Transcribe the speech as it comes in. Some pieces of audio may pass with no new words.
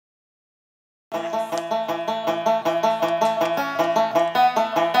And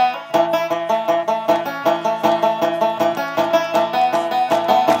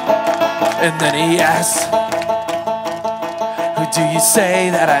then he asks, who do you say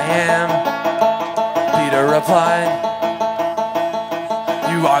that I am? Peter replied,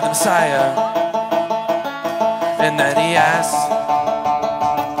 you are the Messiah. And then he asks,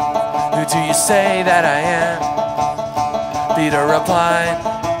 who do you say that I am? Peter replied,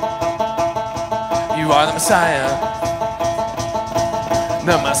 you are the Messiah.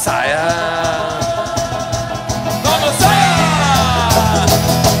 The Messiah. The Messiah!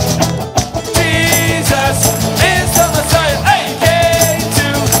 Jesus is the Messiah. Hey, came to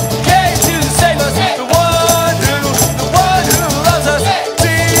save us. The one who loves us.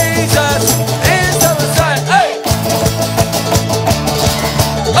 Jesus is the Messiah. Hey,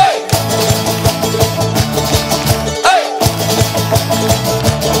 hey, hey,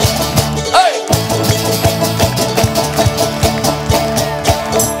 hey.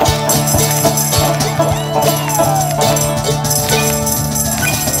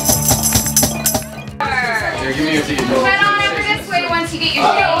 Head on over this way once you get your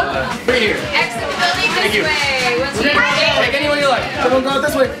seat. Right here. Exit the building this way. Once you get your seat. Take any way you like. Come on, go out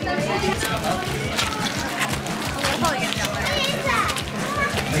this way.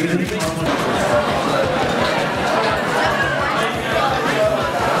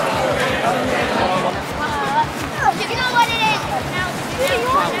 You know what it is?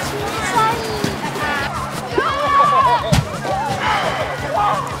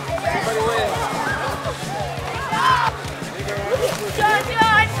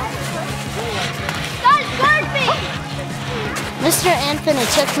 Mr. Anthony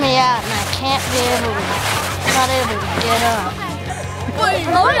took me out and I can't be able to, not able to get up.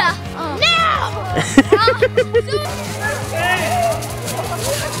 Lola!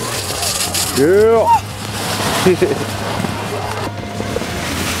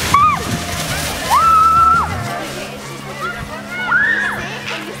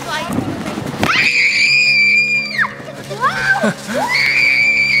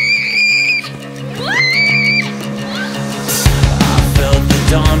 Felt the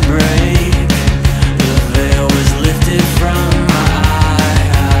dawn break. The veil was lifted from my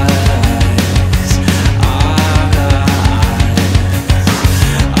eyes.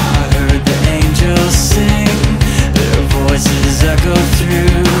 I heard the angels sing. Their voices echo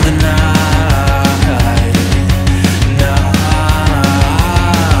through the night.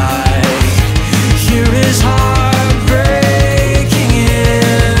 Here is heart breaking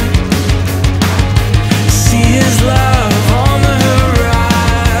in. See his love on the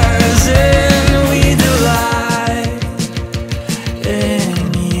horizon. We delight in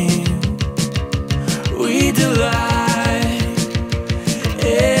you. We delight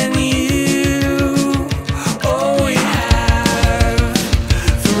in you. All we have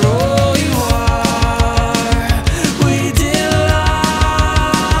for all you are. We delight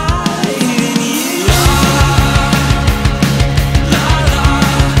in you.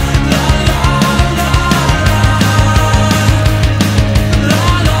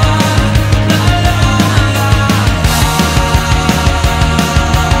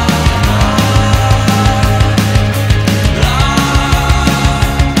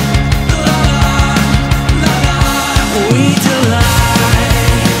 We delight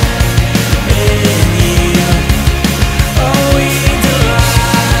in you. Oh, we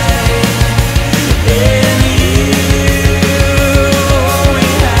delight in you. All we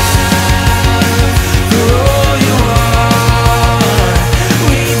have for all you are.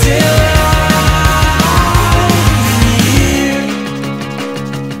 We delight in you.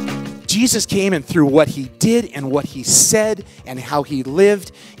 Jesus came, and through what he did and what he said and how he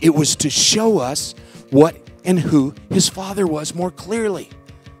lived, it was to show us what and who his Father was more clearly.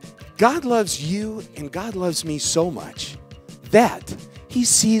 God loves you and God loves me so much that he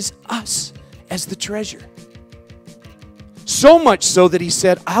sees us as the treasure. So much so that he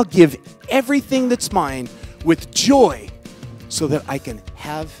said, I'll give everything that's mine with joy so that I can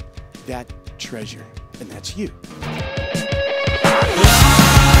have that treasure. And that's you.